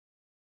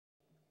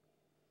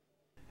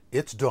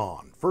It's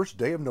dawn, first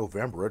day of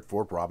November at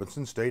Fort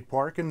Robinson State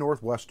Park in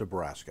northwest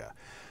Nebraska.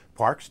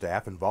 Park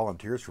staff and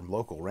volunteers from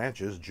local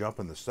ranches jump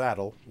in the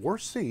saddle or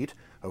seat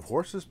of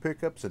horses,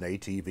 pickups, and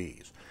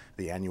ATVs.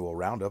 The annual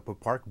roundup of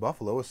park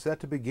buffalo is set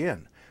to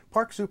begin.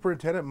 Park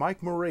Superintendent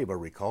Mike Moreba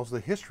recalls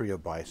the history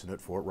of bison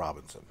at Fort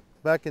Robinson.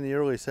 Back in the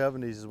early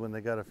 70s is when they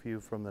got a few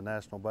from the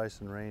National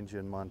Bison Range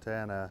in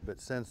Montana,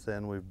 but since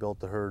then we've built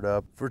the herd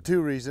up for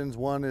two reasons.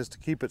 One is to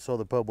keep it so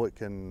the public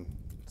can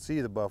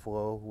see the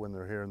buffalo when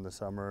they're here in the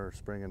summer,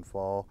 spring and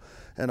fall,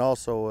 and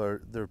also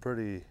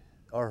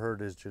our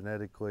herd is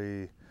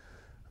genetically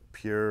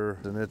pure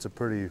and it's a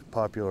pretty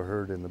popular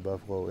herd in the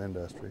buffalo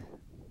industry.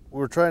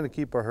 We're trying to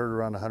keep our herd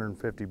around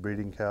 150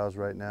 breeding cows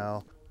right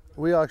now.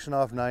 We auction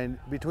off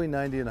between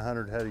 90 and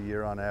 100 head a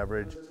year on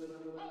average.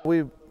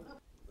 We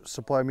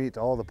supply meat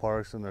to all the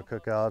parks and their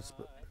cookouts,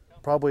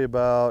 probably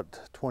about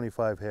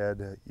 25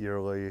 head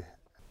yearly.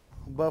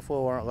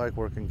 Buffalo aren't like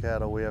working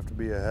cattle. We have to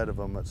be ahead of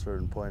them at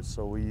certain points,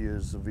 so we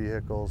use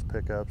vehicles,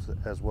 pickups,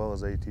 as well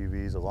as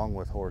ATVs along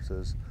with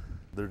horses.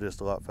 They're just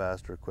a lot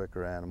faster,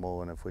 quicker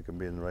animal, and if we can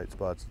be in the right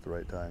spots at the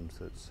right times,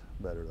 it's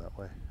better that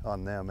way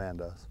on them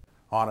and us.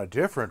 On a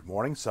different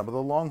morning, some of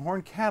the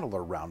longhorn cattle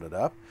are rounded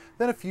up.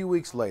 Then a few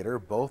weeks later,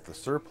 both the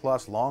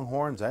surplus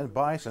longhorns and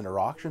bison are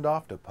auctioned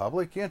off to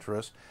public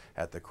interest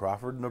at the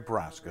Crawford,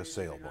 Nebraska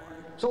sale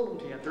barn. Sold them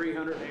to you,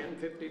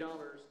 $350.